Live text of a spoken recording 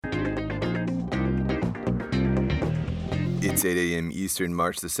It's 8 a.m. Eastern,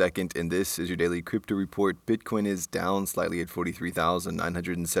 March the 2nd, and this is your daily crypto report. Bitcoin is down slightly at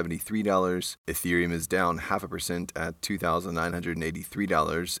 $43,973. Ethereum is down 0.5% at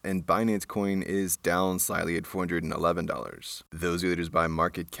 $2,983, and Binance Coin is down slightly at $411. Those are leaders by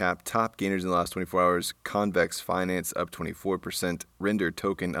market cap. Top gainers in the last 24 hours: Convex Finance up 24%, Render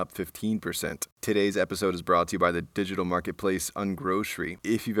Token up 15%. Today's episode is brought to you by the digital marketplace Ungrocery.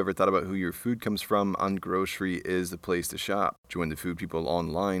 If you've ever thought about who your food comes from, Ungrocery is the place to shop. Join the food people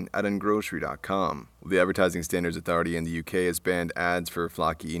online at ungrocery.com. The Advertising Standards Authority in the UK has banned ads for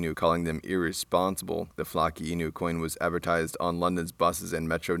Flocky Inu, calling them irresponsible. The Flocky Inu coin was advertised on London's buses and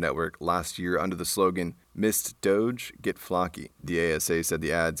metro network last year under the slogan, "Missed Doge, Get Flocky." The ASA said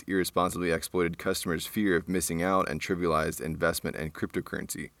the ads irresponsibly exploited customers' fear of missing out and trivialized investment and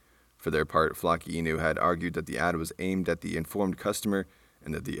cryptocurrency. For their part, Flocky Inu had argued that the ad was aimed at the informed customer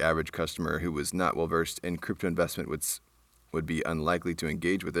and that the average customer who was not well versed in crypto investment would be unlikely to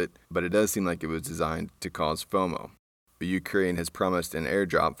engage with it, but it does seem like it was designed to cause FOMO. Ukraine has promised an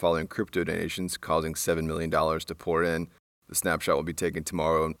airdrop following crypto donations, causing $7 million to pour in. The snapshot will be taken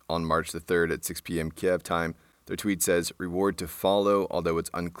tomorrow on March the 3rd at 6 p.m. Kiev time. Their tweet says, "Reward to follow," although it's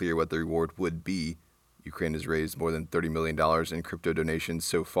unclear what the reward would be. Ukraine has raised more than $30 million in crypto donations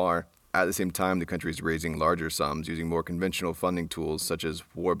so far. At the same time, the country is raising larger sums using more conventional funding tools such as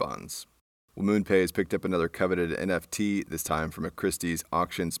war bonds. MoonPay has picked up another coveted NFT, this time from a Christie's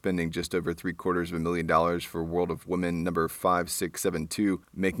auction, spending just over $750,000 for World of Women number 5672,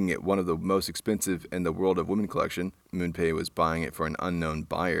 making it one of the most expensive in the World of Women collection. MoonPay was buying it for an unknown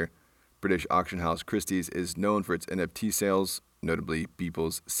buyer. British auction house Christie's is known for its NFT sales, notably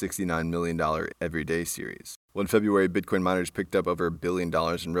Beeple's $69 million Everyday series. Well, in February, Bitcoin miners picked up over $1 billion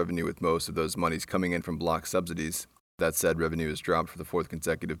in revenue, with most of those monies coming in from block subsidies. That said, revenue has dropped for the fourth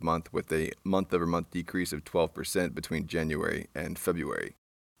consecutive month, with a month-over-month decrease of 12% between January and February.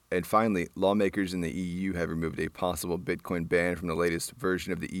 And finally, lawmakers in the EU have removed a possible Bitcoin ban from the latest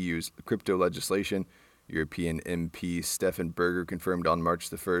version of the EU's crypto legislation. European MP Stefan Berger confirmed on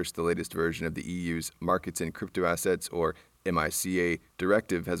March the 1st the latest version of the EU's Markets in Crypto Assets, or MiCA,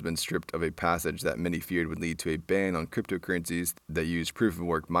 directive has been stripped of a passage that many feared would lead to a ban on cryptocurrencies that use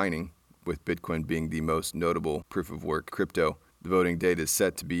proof-of-work mining, with Bitcoin being the most notable proof-of-work crypto. The voting date is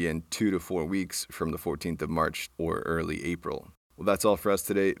set to be in 2 to 4 weeks from the 14th of March or early April. Well, that's all for us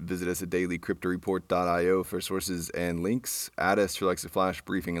today. Visit us at dailycryptoreport.io for sources and links. Add us for Alexa Flash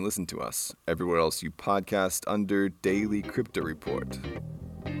Briefing and listen to us everywhere else you podcast under Daily Crypto Report.